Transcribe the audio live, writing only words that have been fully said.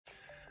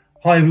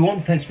Hi everyone,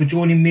 thanks for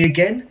joining me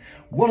again.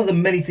 One of the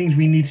many things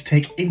we need to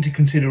take into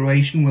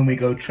consideration when we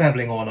go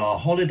travelling on our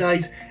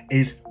holidays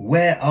is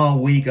where are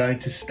we going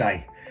to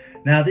stay?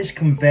 Now this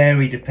can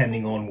vary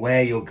depending on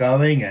where you're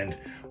going and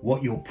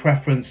what your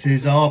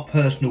preferences are,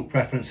 personal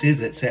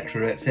preferences,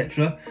 etc,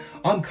 etc.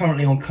 I'm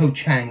currently on Koh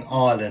Chang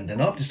Island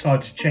and I've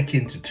decided to check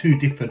into two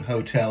different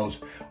hotels,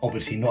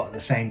 obviously not at the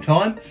same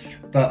time,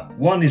 but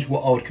one is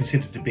what I would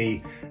consider to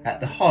be at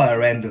the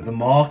higher end of the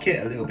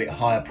market, a little bit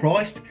higher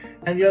priced,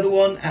 and the other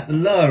one at the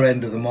lower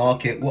end of the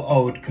market, what I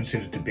would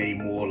consider to be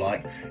more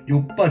like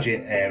your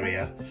budget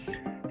area.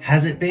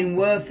 Has it been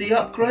worth the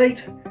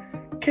upgrade?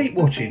 Keep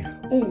watching,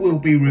 all will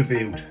be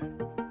revealed.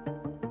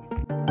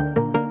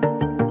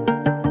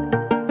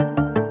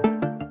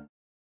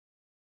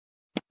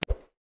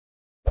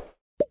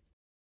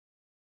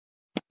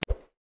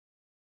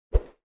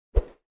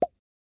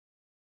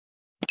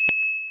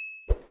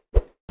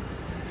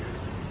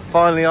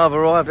 Finally, I've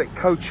arrived at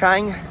Koh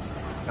Chang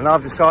and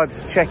I've decided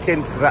to check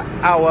into the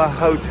Hour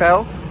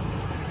Hotel.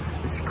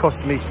 This is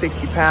costing me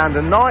 £60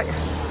 a night.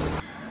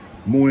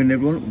 Morning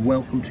everyone,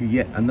 welcome to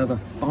yet another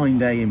fine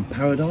day in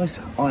paradise.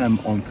 I am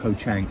on Koh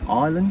Chang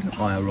Island.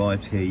 I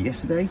arrived here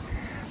yesterday.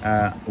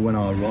 When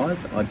I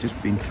arrived, I'd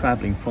just been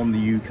travelling from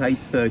the UK,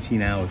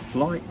 13-hour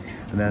flight,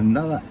 and then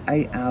another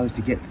 8 hours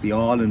to get to the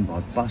island by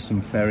bus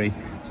and ferry.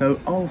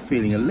 So I was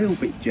feeling a little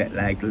bit jet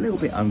lagged, a little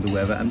bit under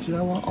weather, and you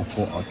know what? I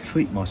thought I'd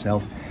treat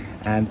myself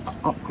and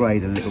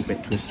upgrade a little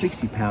bit to a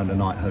 £60 a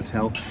night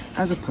hotel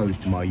as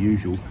opposed to my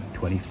usual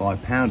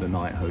 £25 a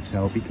night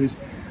hotel, because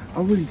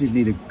I really did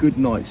need a good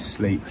night's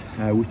sleep,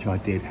 which I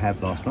did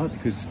have last night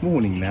because it's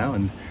morning now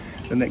and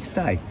the next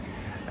day.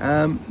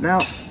 Now,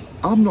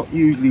 I'm not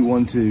usually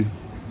one to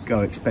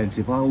go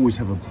expensive. I always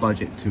have a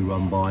budget to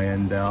run by,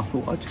 and I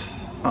thought I'd just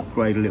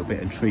upgrade a little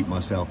bit and treat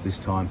myself this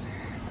time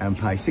and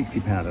pay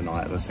 £60 a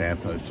night, as I say,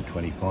 opposed to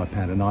 £25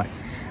 a night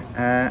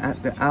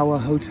at the Hour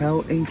Hotel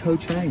in Koh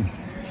Chang.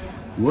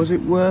 Was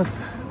it worth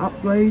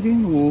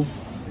upgrading, or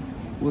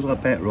was I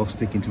better off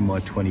sticking to my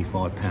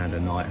 £25 a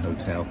night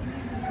hotel?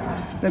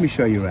 Let me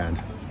show you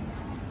around.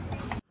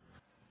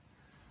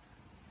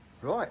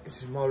 Right,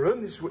 this is my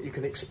room. This is what you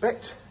can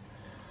expect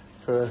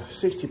for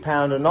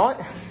 £60 a night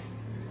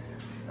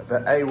at the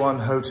A1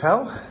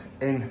 Hotel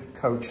in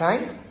Koh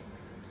Chang.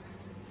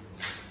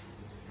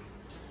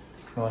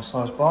 Nice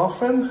size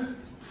bathroom,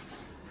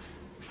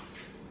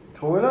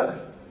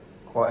 toilet,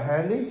 quite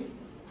handy.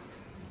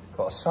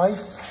 Got a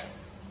safe,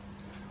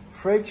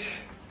 fridge,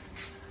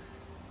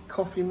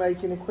 coffee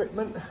making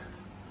equipment,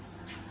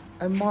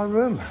 and my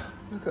room.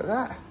 Look at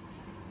that.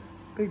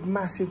 Big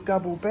massive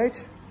double bed,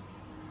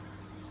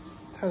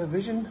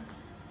 television.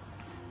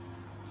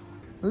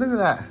 Look at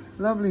that,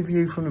 lovely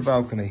view from the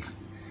balcony.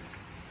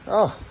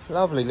 Oh,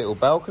 lovely little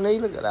balcony,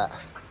 look at that.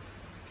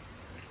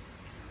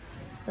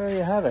 There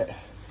you have it.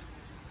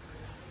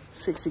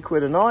 60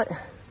 quid a night.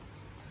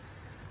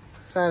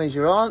 Fanny's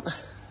your aunt.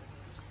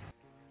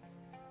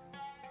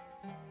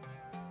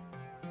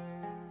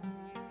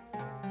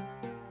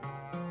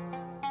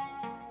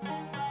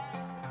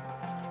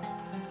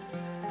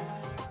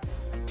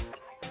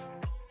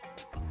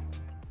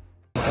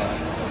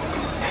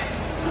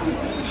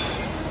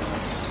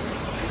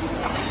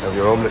 Have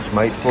your omelettes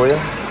made for you.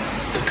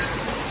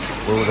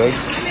 Boiled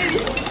eggs.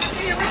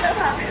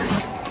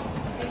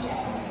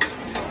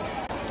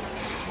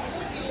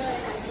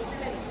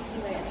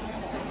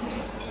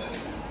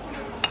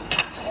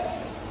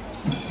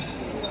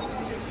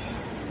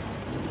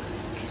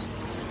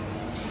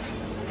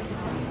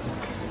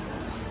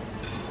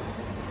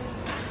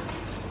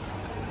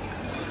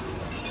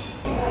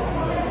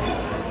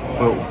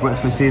 Well,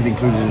 breakfast is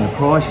included in the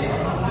price,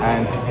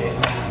 and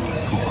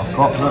that's what I've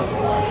got. Look.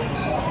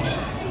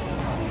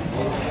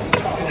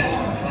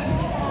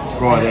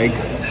 Fried egg,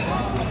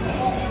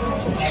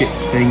 some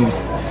chips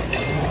things,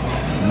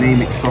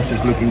 anemic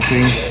sausage looking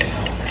thing,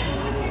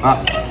 but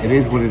it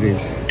is what it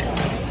is.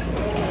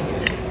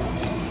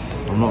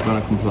 I'm not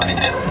going to complain.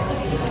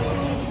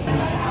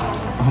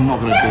 I'm not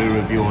going to do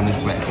a review on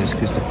this breakfast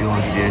because, to be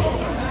honest with you,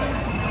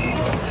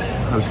 it's a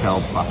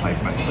hotel buffet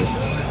breakfast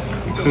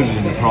included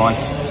in the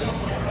price,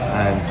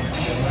 and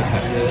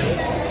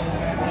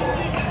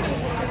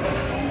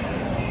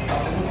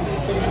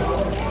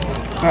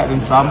better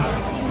than some.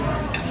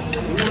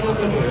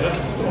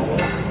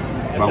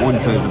 But I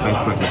wouldn't say it's the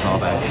best breakfast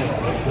I've had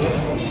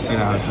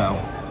in a hotel.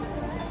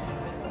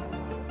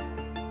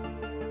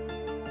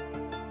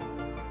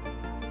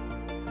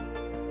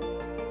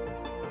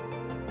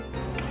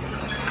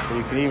 So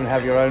you can even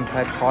have your own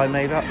pad thai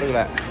made up. Look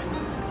at that,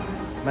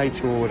 made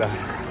to order.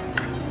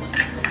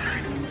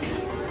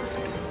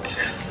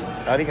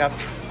 Howdy cup.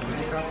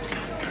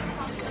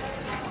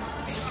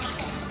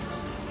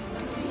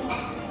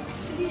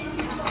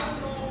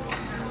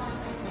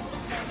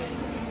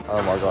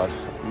 Oh my god,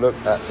 look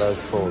at those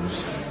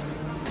prawns.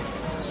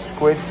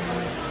 Squid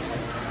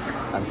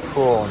and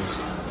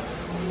prawns.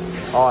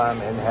 I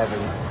am in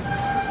heaven.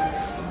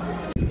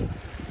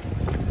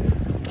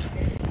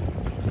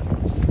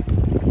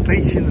 The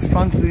beach in the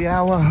front of the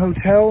Hour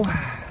Hotel.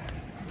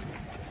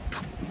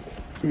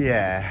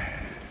 Yeah,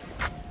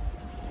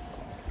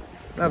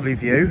 lovely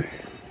view,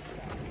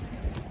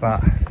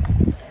 but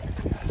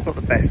not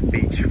the best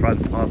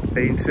beachfront I've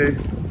been to.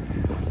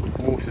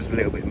 The water's a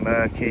little bit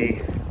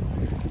murky.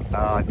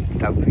 I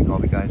don't think I'll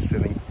be going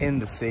swimming in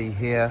the sea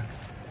here.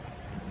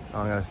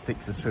 I'm going to stick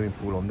to the swimming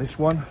pool on this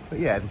one. But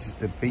yeah, this is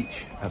the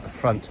beach at the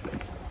front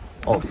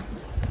of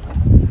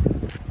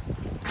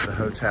the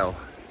hotel.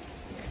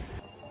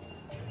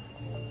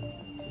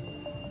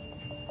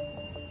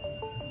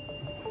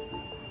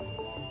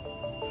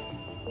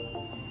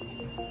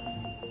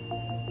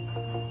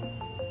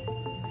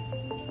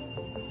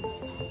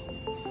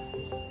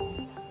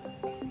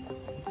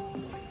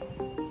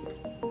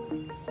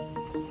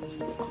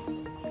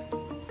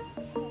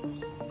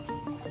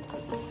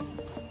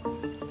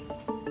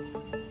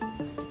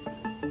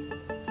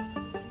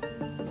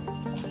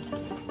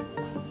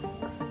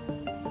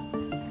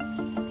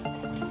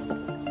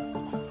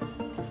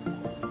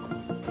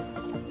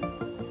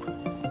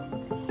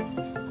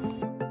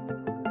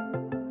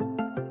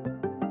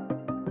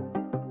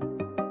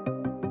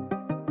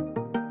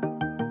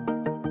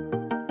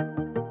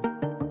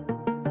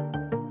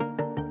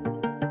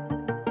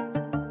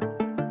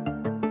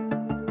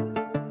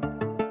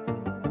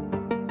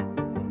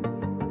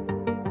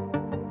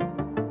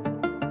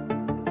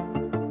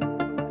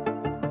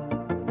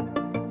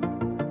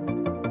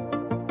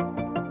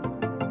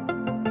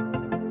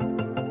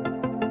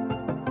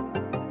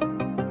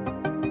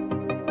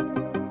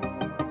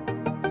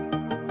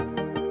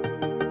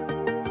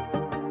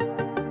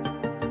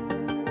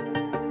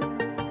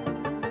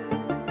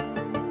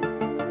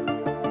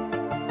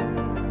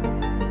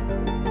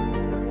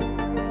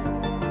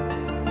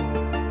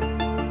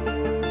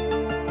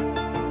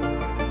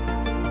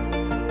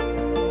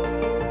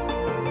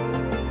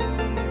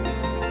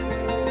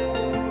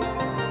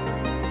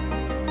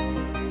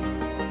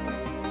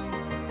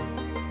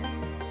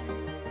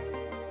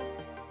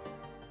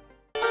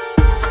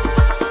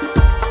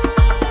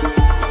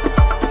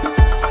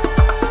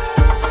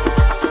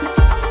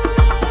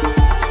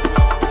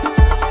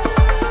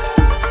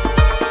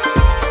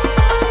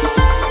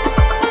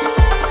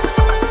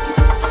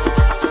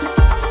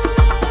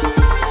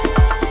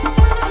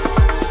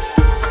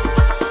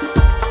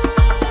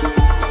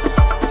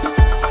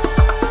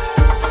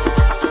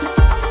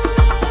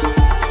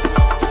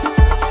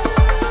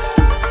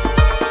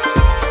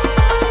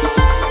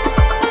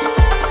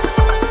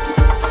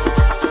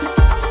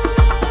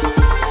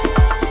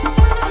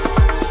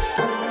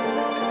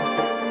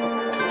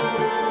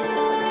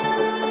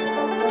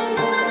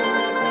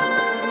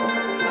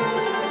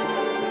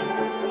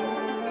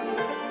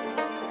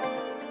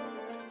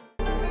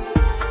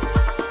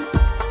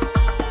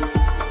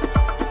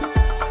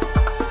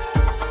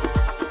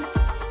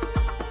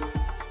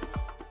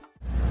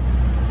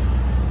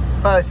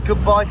 Well, it's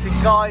goodbye to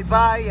Guy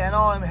Bay and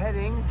I'm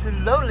heading to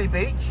Lonely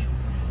Beach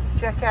to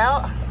check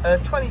out a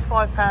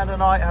 £25 a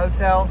night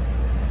hotel,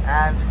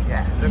 and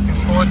yeah, looking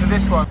forward to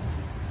this one.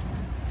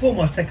 For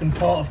my second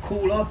part of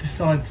call, I've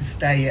decided to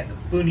stay at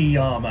the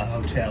Yama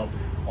Hotel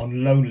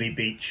on Lonely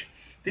Beach.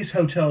 This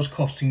hotel's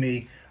costing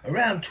me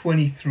around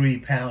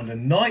 £23 a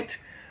night,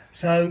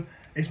 so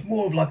it's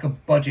more of like a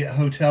budget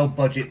hotel,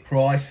 budget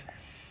price.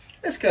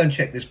 Let's go and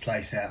check this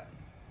place out.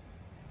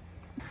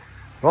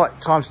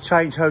 Right, time to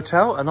change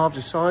hotel, and I've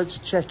decided to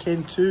check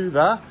into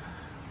the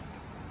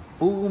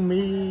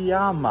Bhumi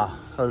Yama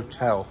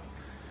Hotel.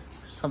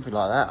 Something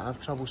like that. I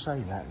have trouble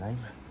saying that name.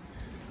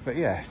 But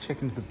yeah,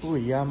 check into the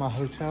Bhumi Yama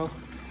Hotel.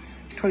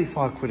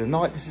 25 quid a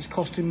night this is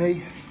costing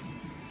me.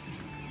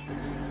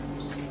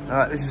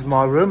 This is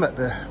my room at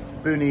the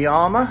Bhumi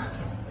Yama.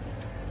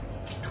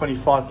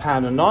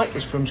 £25 a night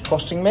this room's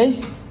costing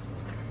me.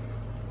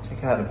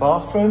 Check out the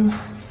bathroom.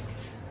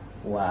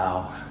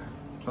 Wow.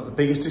 Not the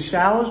biggest of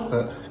showers,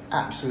 but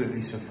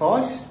absolutely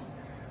suffice.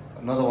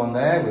 Another one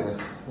there with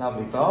a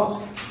lovely bath.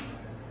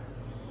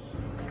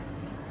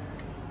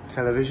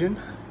 Television.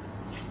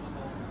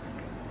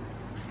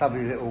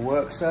 Lovely little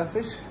work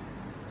surface.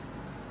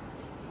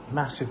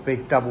 Massive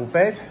big double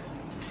bed.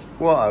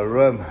 What a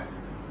room.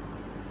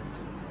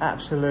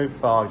 Absolute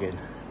bargain.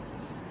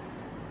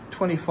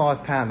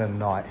 £25 a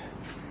night.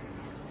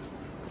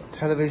 Got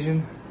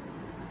television.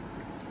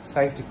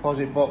 Safe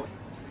deposit box.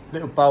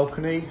 Little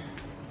balcony.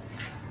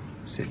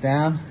 Sit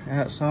down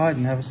outside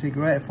and have a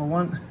cigarette if I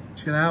want.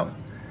 Chill out.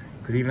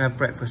 Could even have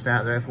breakfast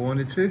out there if I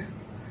wanted to.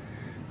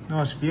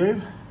 Nice view.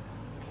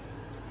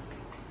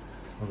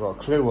 I've got a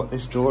clue what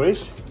this door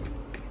is.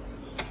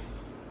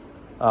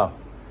 Oh,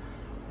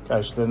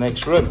 goes to the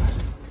next room.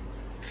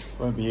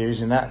 Won't be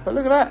using that, but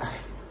look at that.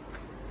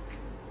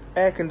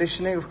 Air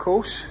conditioning, of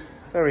course,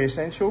 very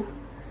essential.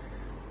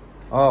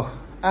 Oh,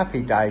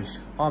 happy days.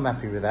 I'm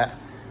happy with that.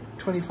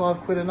 25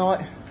 quid a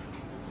night.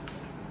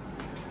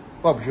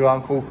 Bob's your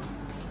uncle.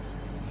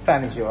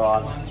 Fanny's your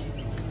aunt.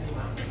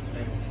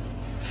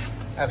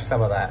 Have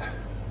some of that.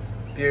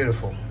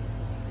 Beautiful.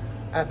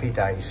 Happy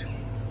days.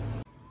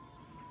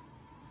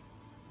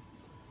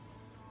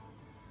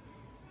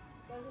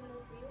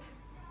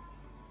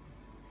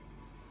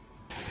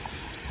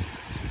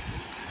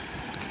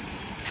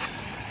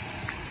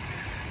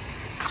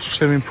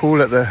 swimming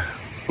pool at the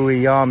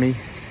yama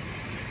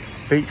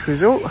beach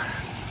resort.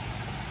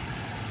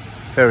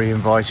 Very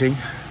inviting.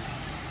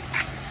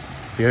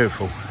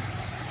 Beautiful.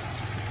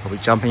 I'll be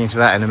jumping into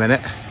that in a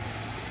minute.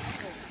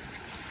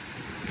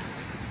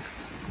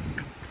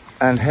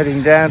 And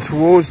heading down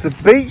towards the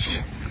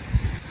beach.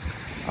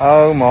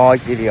 Oh my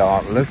giddy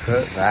aunt, look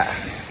at that.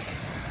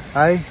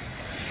 Hey,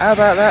 how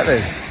about that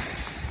then?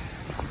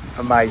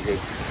 Amazing.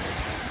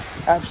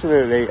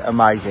 Absolutely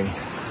amazing.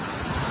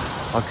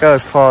 I'll go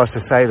as far as to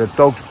say the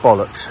dog's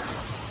bollocks.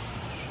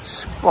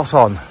 Spot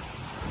on.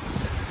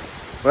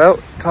 Well,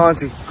 time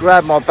to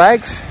grab my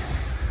bags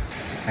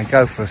and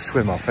go for a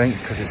swim, I think,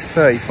 because it's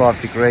 35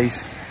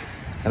 degrees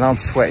and I'm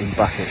sweating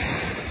buckets.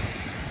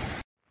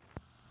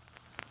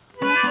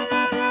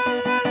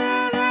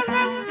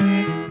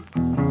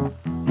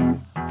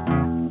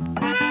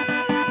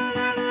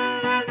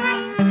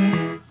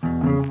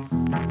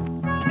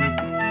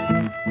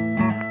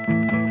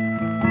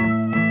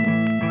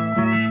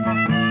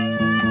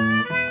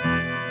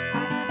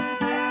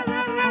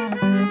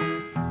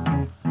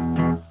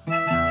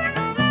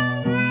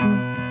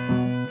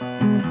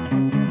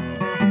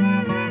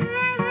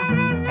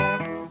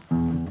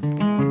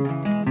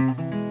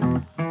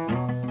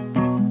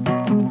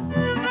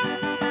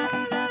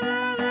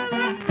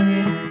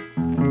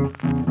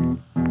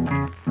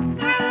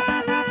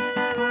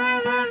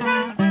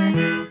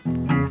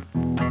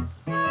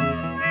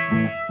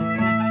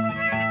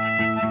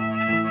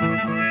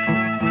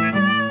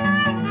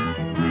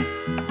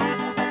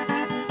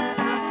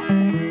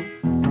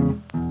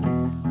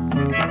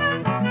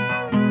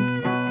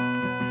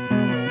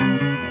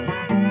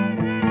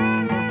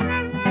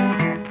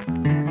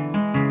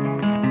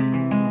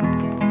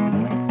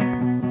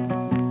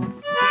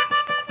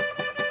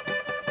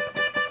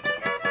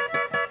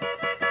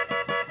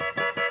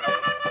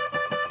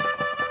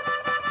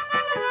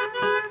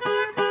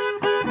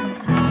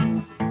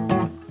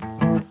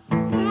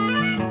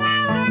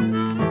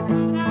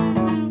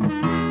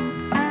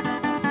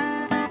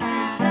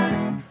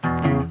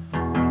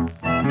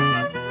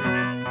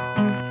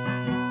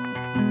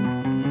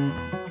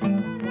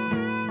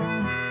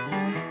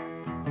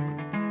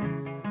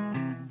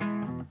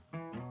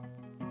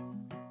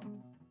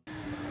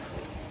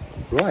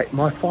 Right,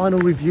 my final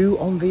review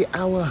on the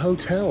Hour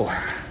Hotel.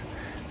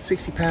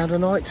 £60 a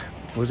night.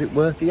 Was it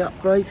worth the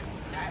upgrade?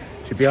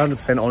 To be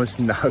 100% honest,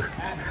 no.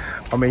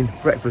 I mean,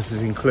 breakfast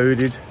is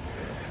included.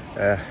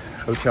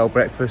 Hotel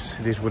breakfast,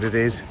 it is what it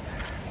is.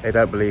 They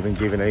don't believe in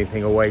giving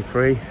anything away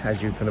free,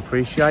 as you can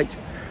appreciate.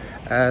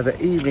 The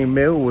evening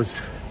meal was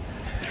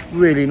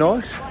really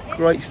nice,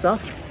 great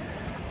stuff.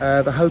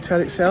 The hotel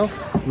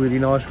itself, really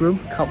nice room,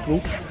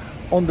 comfortable,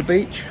 on the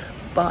beach,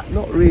 but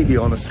not really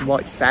on a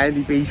white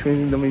sandy beach or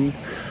anything. I mean,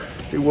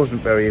 it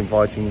wasn't very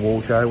inviting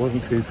water, it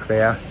wasn't too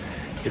clear.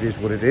 It is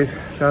what it is.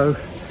 So,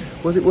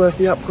 was it worth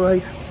the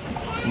upgrade?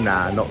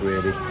 Nah, not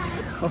really.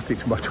 I'll stick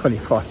to my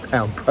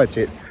 £25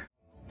 budget.